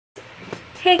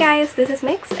Hey guys, this is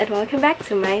Mix and welcome back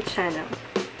to my channel.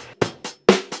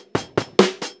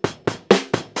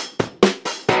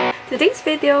 Today's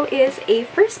video is a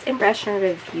first impression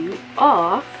review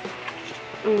of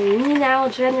Menow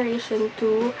Generation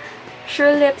 2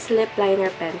 True Lips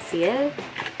LipLiner Pencil.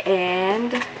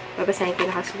 And babasahin ko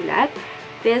yung nakasulat.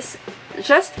 This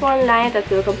just one line that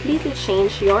will completely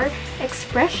change your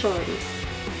expression.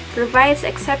 Provides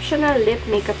exceptional lip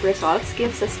makeup results,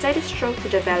 gives a steady stroke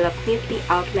to develop neatly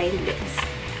outlined lips.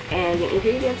 And yung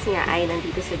ingredients niya ay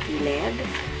nandito sa gilid.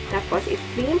 Tapos, it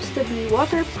claims to be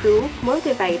waterproof,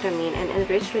 multivitamin, and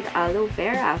enriched with aloe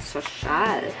vera.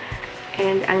 Social.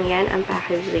 And ang yan, ang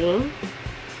packaging.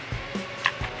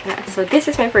 So,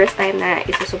 this is my first time na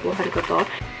isusubukan ko to.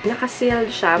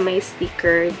 Nakasealed siya, may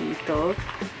sticker dito.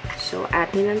 So,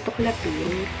 atin ang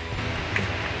tuklapin.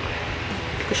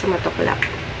 Hindi ko siya matuklap.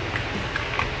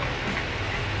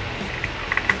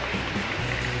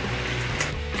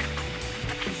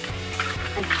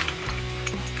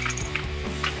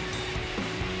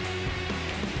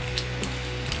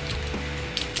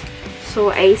 So,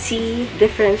 I see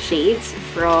different shades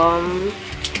from...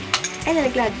 Ay,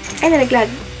 nalaglag! Ay,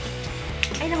 nalaglag!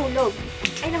 Ay, nahulog!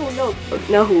 Ay, nahulog!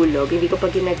 Nahulog. Hindi ko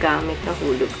pa ginagamit.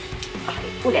 Nahulog.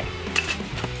 Okay, ulit.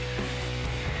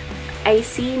 I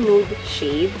see nude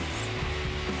shades.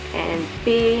 And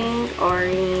pink,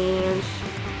 orange.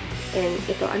 And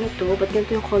ito, ano to? Ba't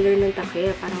ganito yung color ng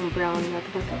takip? Parang brown na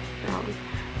ito. Brown.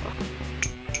 Okay.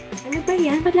 Ano ba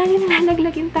yan? Ba't lagi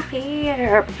nalalaglag yung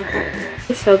takip?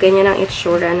 So, ganyan ang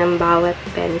itsura ng bawat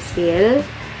pencil.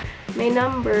 May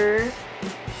number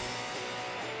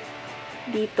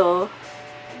dito.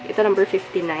 Ito number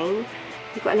 59.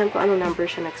 Hindi ko alam kung anong number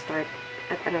siya nag-start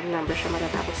at anong number siya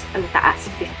matatapos. Ang taas,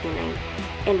 59.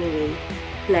 Anyway,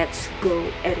 let's go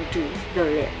and do the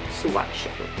lip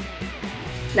swatching.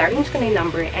 Na-arrange ko na yung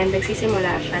number and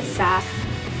nagsisimula siya sa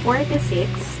 46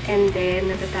 and then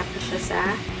natatapos siya sa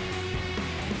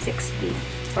 60.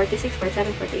 46,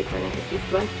 47, 48, 49,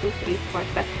 50, 1, 2, 3, 4,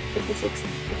 5, 56,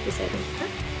 57.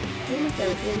 Huh? Ano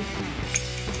mag-thousand?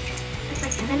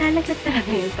 Nalalaglag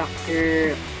talaga yung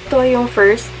doctor. Ito yung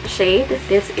first shade.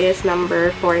 This is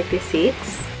number 46.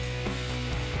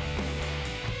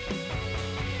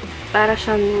 Para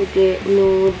siyang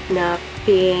nude na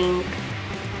pink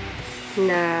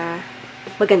na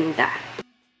maganda.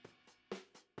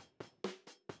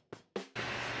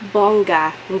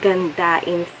 Bongga. Ang ganda.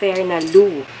 In fair na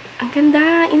look. Ang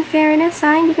ganda. In fairness,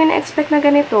 ha? Hindi ko na-expect na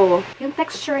ganito. Yung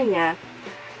texture niya,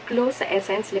 close sa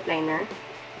Essence Lip Liner.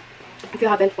 If you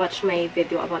haven't watched my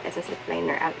video about Essence Lip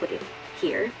Liner, I'll put it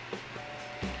here.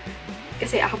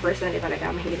 Kasi ako personally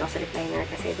talaga, mahilig ako sa lip liner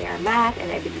kasi they are matte and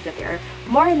I believe that they are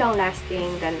more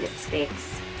long-lasting than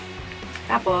lipsticks.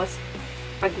 Tapos,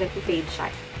 pag nag-fade siya,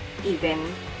 even,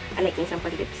 unlike yung isang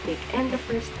pag-lipstick. And the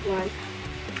first one,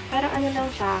 parang ano lang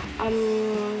siya,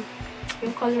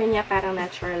 yung color niya parang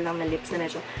natural lang na lips na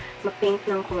medyo ma-pink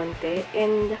ng konti.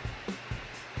 And,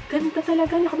 ganda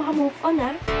talaga. Hindi ako maka-move on,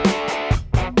 ha?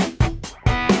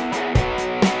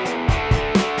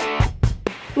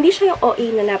 Hindi siya yung OA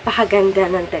na napakaganda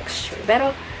ng texture.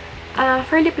 Pero,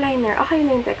 for lip liner, okay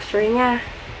na yung texture niya.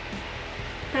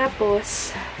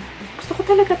 Tapos, gusto ko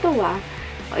talaga to, ah.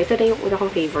 O, ito na yung una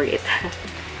kong favorite.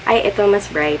 Ay, ito mas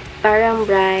bright. Parang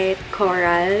bright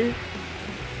coral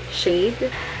shade.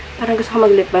 Parang gusto ko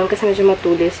mag-lip balm kasi medyo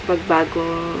matulis pag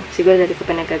bagong, siguro dali ko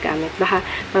pa nagagamit. Baka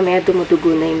mamaya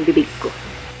dumudugo na yung bibig ko.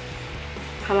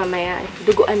 Baka mamaya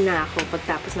duguan na ako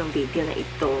pagtapos ng video na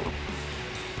ito.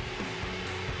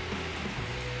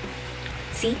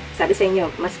 See? Sabi sa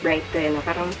inyo, mas bright to yun.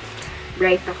 Parang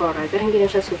bright na coral. Pero hindi na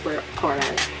siya super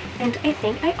coral. And I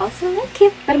think I also like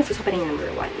it. Pero mas gusto pa rin yung number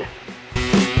 1.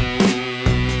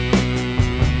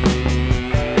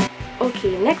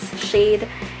 Okay, next shade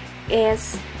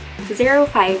is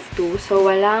 052. So,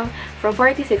 walang, from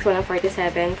 46, walang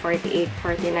 47, 48,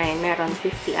 49. Meron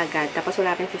 50 agad. Tapos,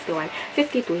 wala rin 51.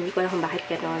 52, hindi ko alam kung bakit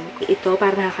ganon. Ito,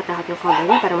 parang nakakatakot yung color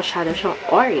niya. Parang masyado siyang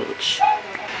orange.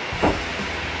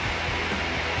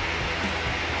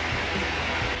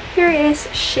 Here is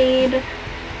shade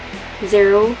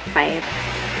 05.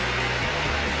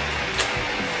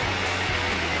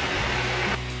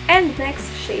 And next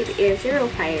shade is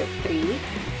 053.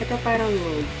 Ito parang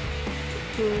nude.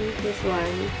 This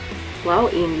one. Wow,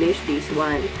 English, this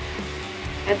one.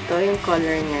 Ito yung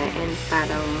color niya and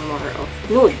parang more of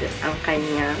nude ang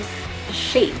kanyang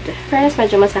shade. Fairness,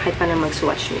 medyo masakit pa na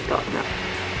mag-swatch nito. No?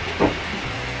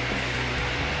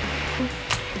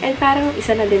 And parang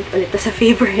isa na din ulit sa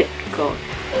favorite ko.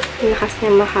 Lakas niya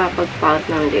makapag-pout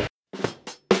ng lip.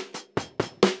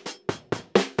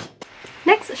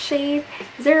 Next shade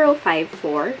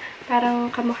 054. Parang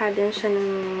kamukha din siya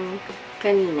ng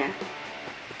kanina.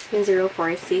 Yung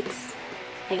 046.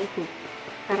 Ay,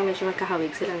 parang medyo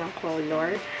magkahawig sila ng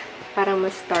color. Parang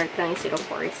mas dark lang yung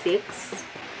 046.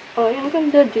 Oh, yung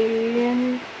ganda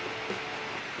din.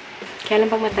 Kaya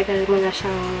lang pag matagal mo na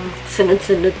siyang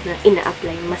sunod-sunod na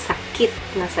ina-apply, masakit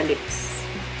na sa lips.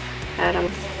 Parang,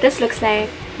 this looks like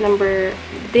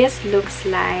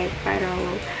parang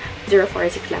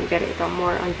 046 lang, pero ito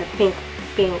more on the pink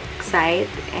side,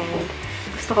 and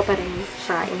gusto ko pa rin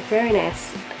siya in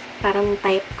fairness. Parang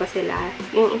type ko sila,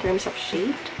 yung in terms of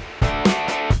shade.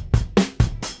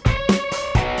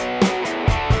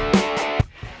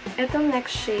 Itong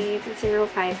next shade,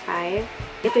 055.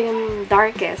 Ito yung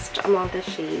darkest among the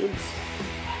shades.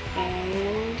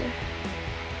 And,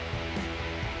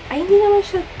 ay, hindi naman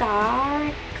siya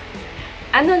dark.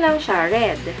 Ano lang siya,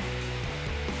 red.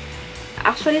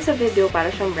 Actually, sa video,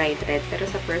 para siyang bright red. Pero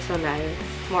sa personal,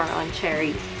 more on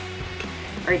cherry.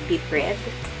 Or deep red.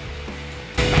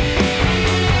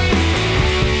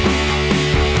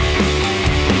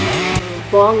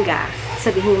 Bongga.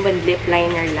 Sabihin mo, lip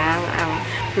liner lang ang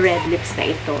red lips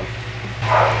na ito.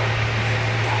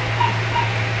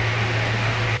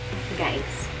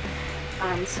 Guys.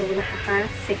 So,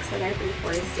 nakaka-6 na tayo. 3,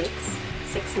 4,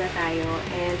 6. 6 na tayo.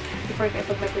 And before ko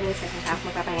ipagbato yung second half,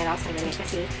 magpapahinga ako sa ganit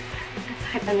kasi ang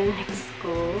sakit na ng lips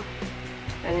ko.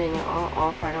 Ano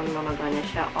nyo, parang namaga na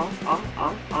siya.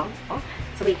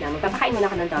 So, wait lang. Magpapakain muna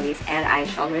ako ng doggies and I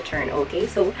shall return. Okay?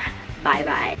 So,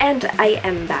 bye-bye. And I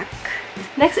am back.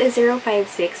 Next is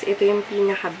 056. Ito yung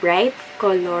pinaka-bright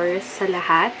color sa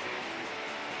lahat.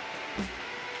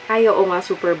 Ay, oo nga,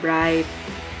 super bright.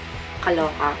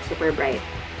 Kaloka, super bright.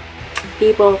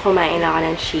 Tipong kumain ako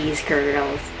ng cheese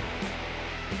curls.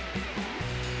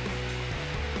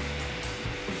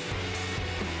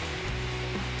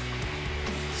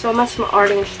 So, mas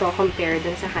ma-orange to compared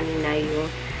dun sa kanina yung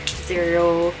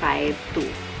 052.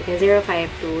 Ito yung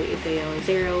 052, ito yung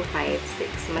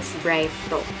 056. Mas bright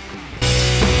to.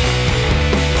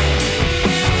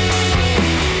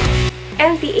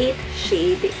 And the 8th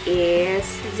shade is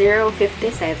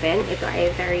 057. Ito ay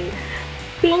very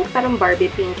pink, parang Barbie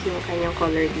pink yung kanyang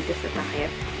color dito sa takip.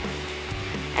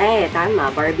 Eh, tama,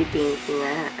 Barbie pink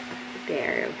nga.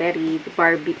 There, very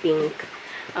Barbie pink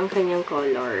ang kanyang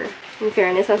color. In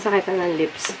fairness, ang sakit na ng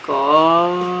lips ko.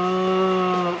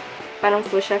 Parang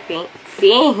fuchsia pink.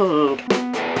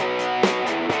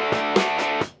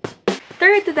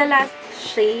 Third to the last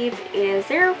shade is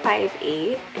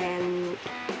 058 and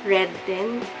red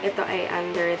din. Ito ay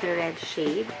under the red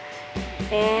shade.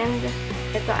 And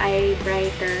ito ay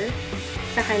brighter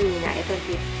sa kanina. Ito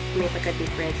may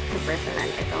pagka-difference sa personal.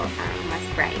 Ito ang mas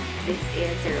bright. This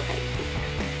is 052.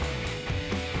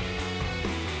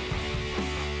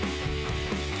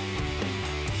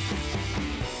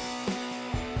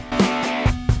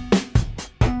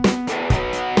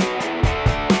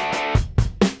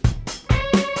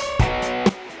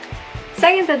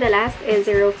 Second to the last is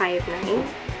 059.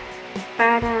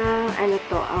 Parang, ano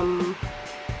to,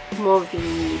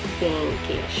 movie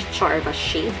pinkish charva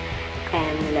shade.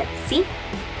 And let's see.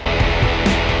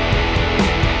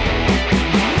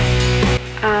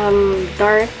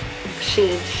 Dark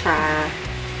shade siya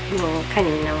yung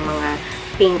kaninang mga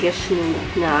pinkish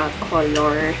na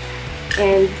color.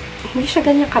 And hindi siya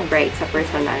ganyan ka-bright sa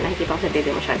personal. Nakikita ko sa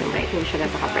video masyadong bright. Hindi siya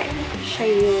ganyan ka-bright. Siya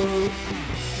yung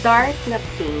dark na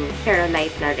pink, pero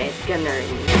light na red. Ganun.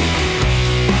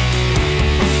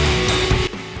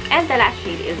 And the last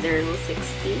shade is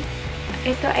 060.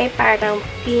 Ito ay parang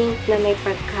pink na may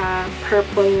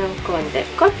pagka-purple ng konti.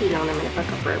 Konti lang naman na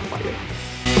pagka-purple.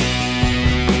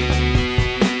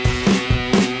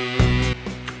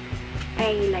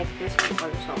 I like this one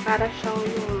also. Para siyang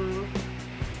yung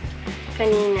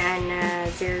kanina na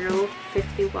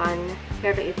 051,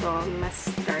 pero ito mas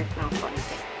dark ng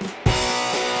konti.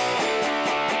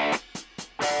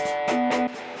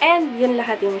 And yun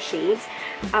lahat yung shades.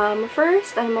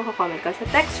 First, ano makakomment ko? Sa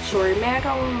texture,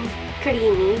 merong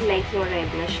creamy, like yung red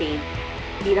na shade.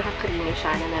 Hindi naka-creamy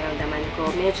siya na naramdaman ko.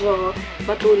 Medyo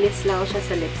matulis lang siya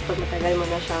sa lips pag matagal mo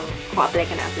na siyang apply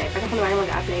ka na apply. Pero kung naman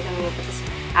mag-apply ka ngayon, tapos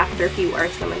after few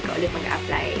hours naman ka ulit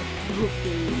mag-apply,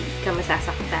 hindi ka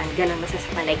masasaktan. Ganun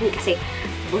masasaktan. Like me, kasi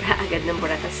bura agad ng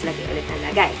bura, tapos lagay ulit na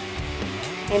lagay.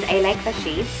 And I like the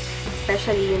shades,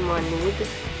 especially yung mga nude,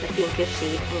 na pinkish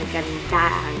shade. Ang ganda,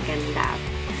 ang ganda.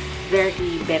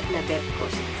 Very bet na bet ko.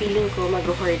 So, feeling ko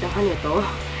mag-hoard ako nito.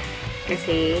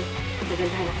 Kasi,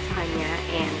 nagandahan ako sa kanya.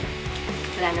 And,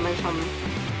 wala naman siyang,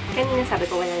 kanina sabi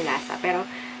ko walang lasa. Pero,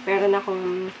 meron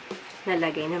akong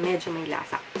nalagay na medyo may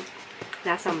lasa.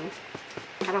 Lasang,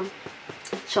 parang,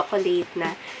 chocolate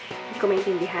na hindi ko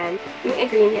maintindihan. Yung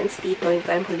ingredients dito, hindi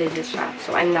ko alam kung legit siya.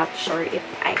 So, I'm not sure if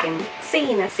I can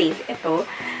say na safe ito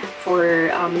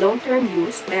for long-term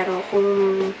use. Pero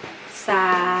kung sa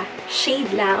shade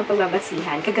lang ang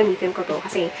pagbabasihan, gagamitin ko to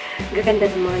kasi gaganda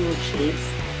din mga nude shades.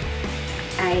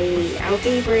 Ang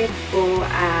favorite ko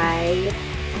ay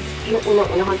yung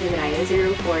unang-unang kong tinry,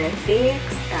 046,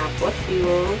 tapos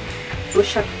yung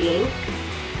Fuchsia Pink,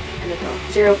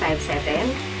 057,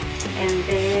 and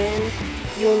then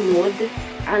yung nude,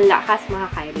 ang lakas mga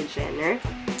Kylie Jenner.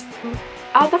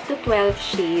 Out of the 12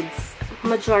 shades,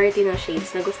 majority ng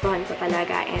shades nagustuhan ko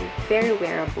talaga and very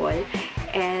wearable.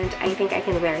 And I think I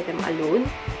can wear them alone.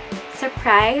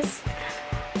 Surprise!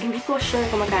 Hindi ko sure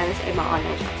kung magkano sa ibang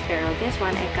online shops. Pero this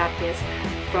one, I got this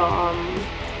from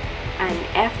an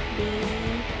FB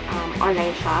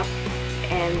online shop.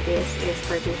 And this is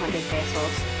for 200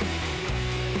 pesos.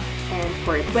 And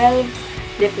for 12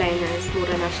 lip liners,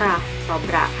 mura na siya.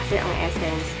 Sobra. Kasi ang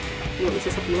Essence, yung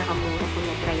isa sa pinakamura ko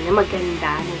na try na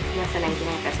maganda, nasa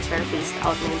 99 pesos pero phased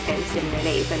out na yung pencil nila.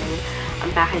 Iba na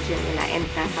ang packaging nila and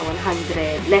nasa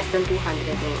 100, less than 200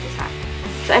 na yung isa.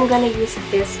 So, I'm gonna use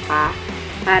this pa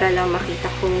para lang makita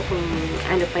ko kung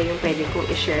ano pa yung pwede kong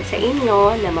i-share sa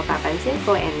inyo na mapapansin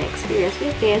ko and na-experience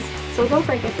with this. So, don't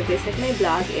forget to visit my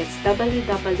blog. It's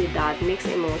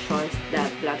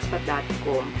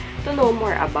www.micsemotions.blogspot.com to know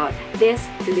more about this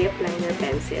lip liner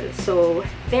pencil. So,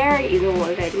 there, you know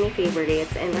already my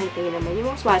favorites and nakita nyo naman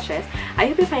yung swatches. I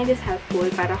hope you find this helpful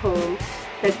para kung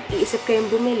nag-iisip kayong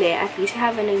bumili, at least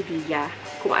have an idea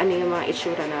kung ano yung mga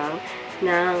itsura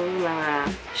ng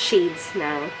mga shades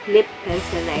ng lip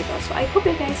pencil na ito. So, I hope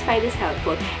you guys find this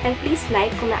helpful. And please like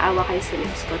kung naawa kayo sa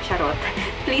lips ko. Charot.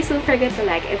 Please don't forget to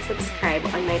like and subscribe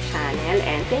on my channel.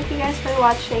 And thank you guys for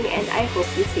watching. And I hope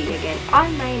to see you again on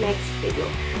my next video.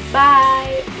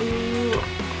 Bye!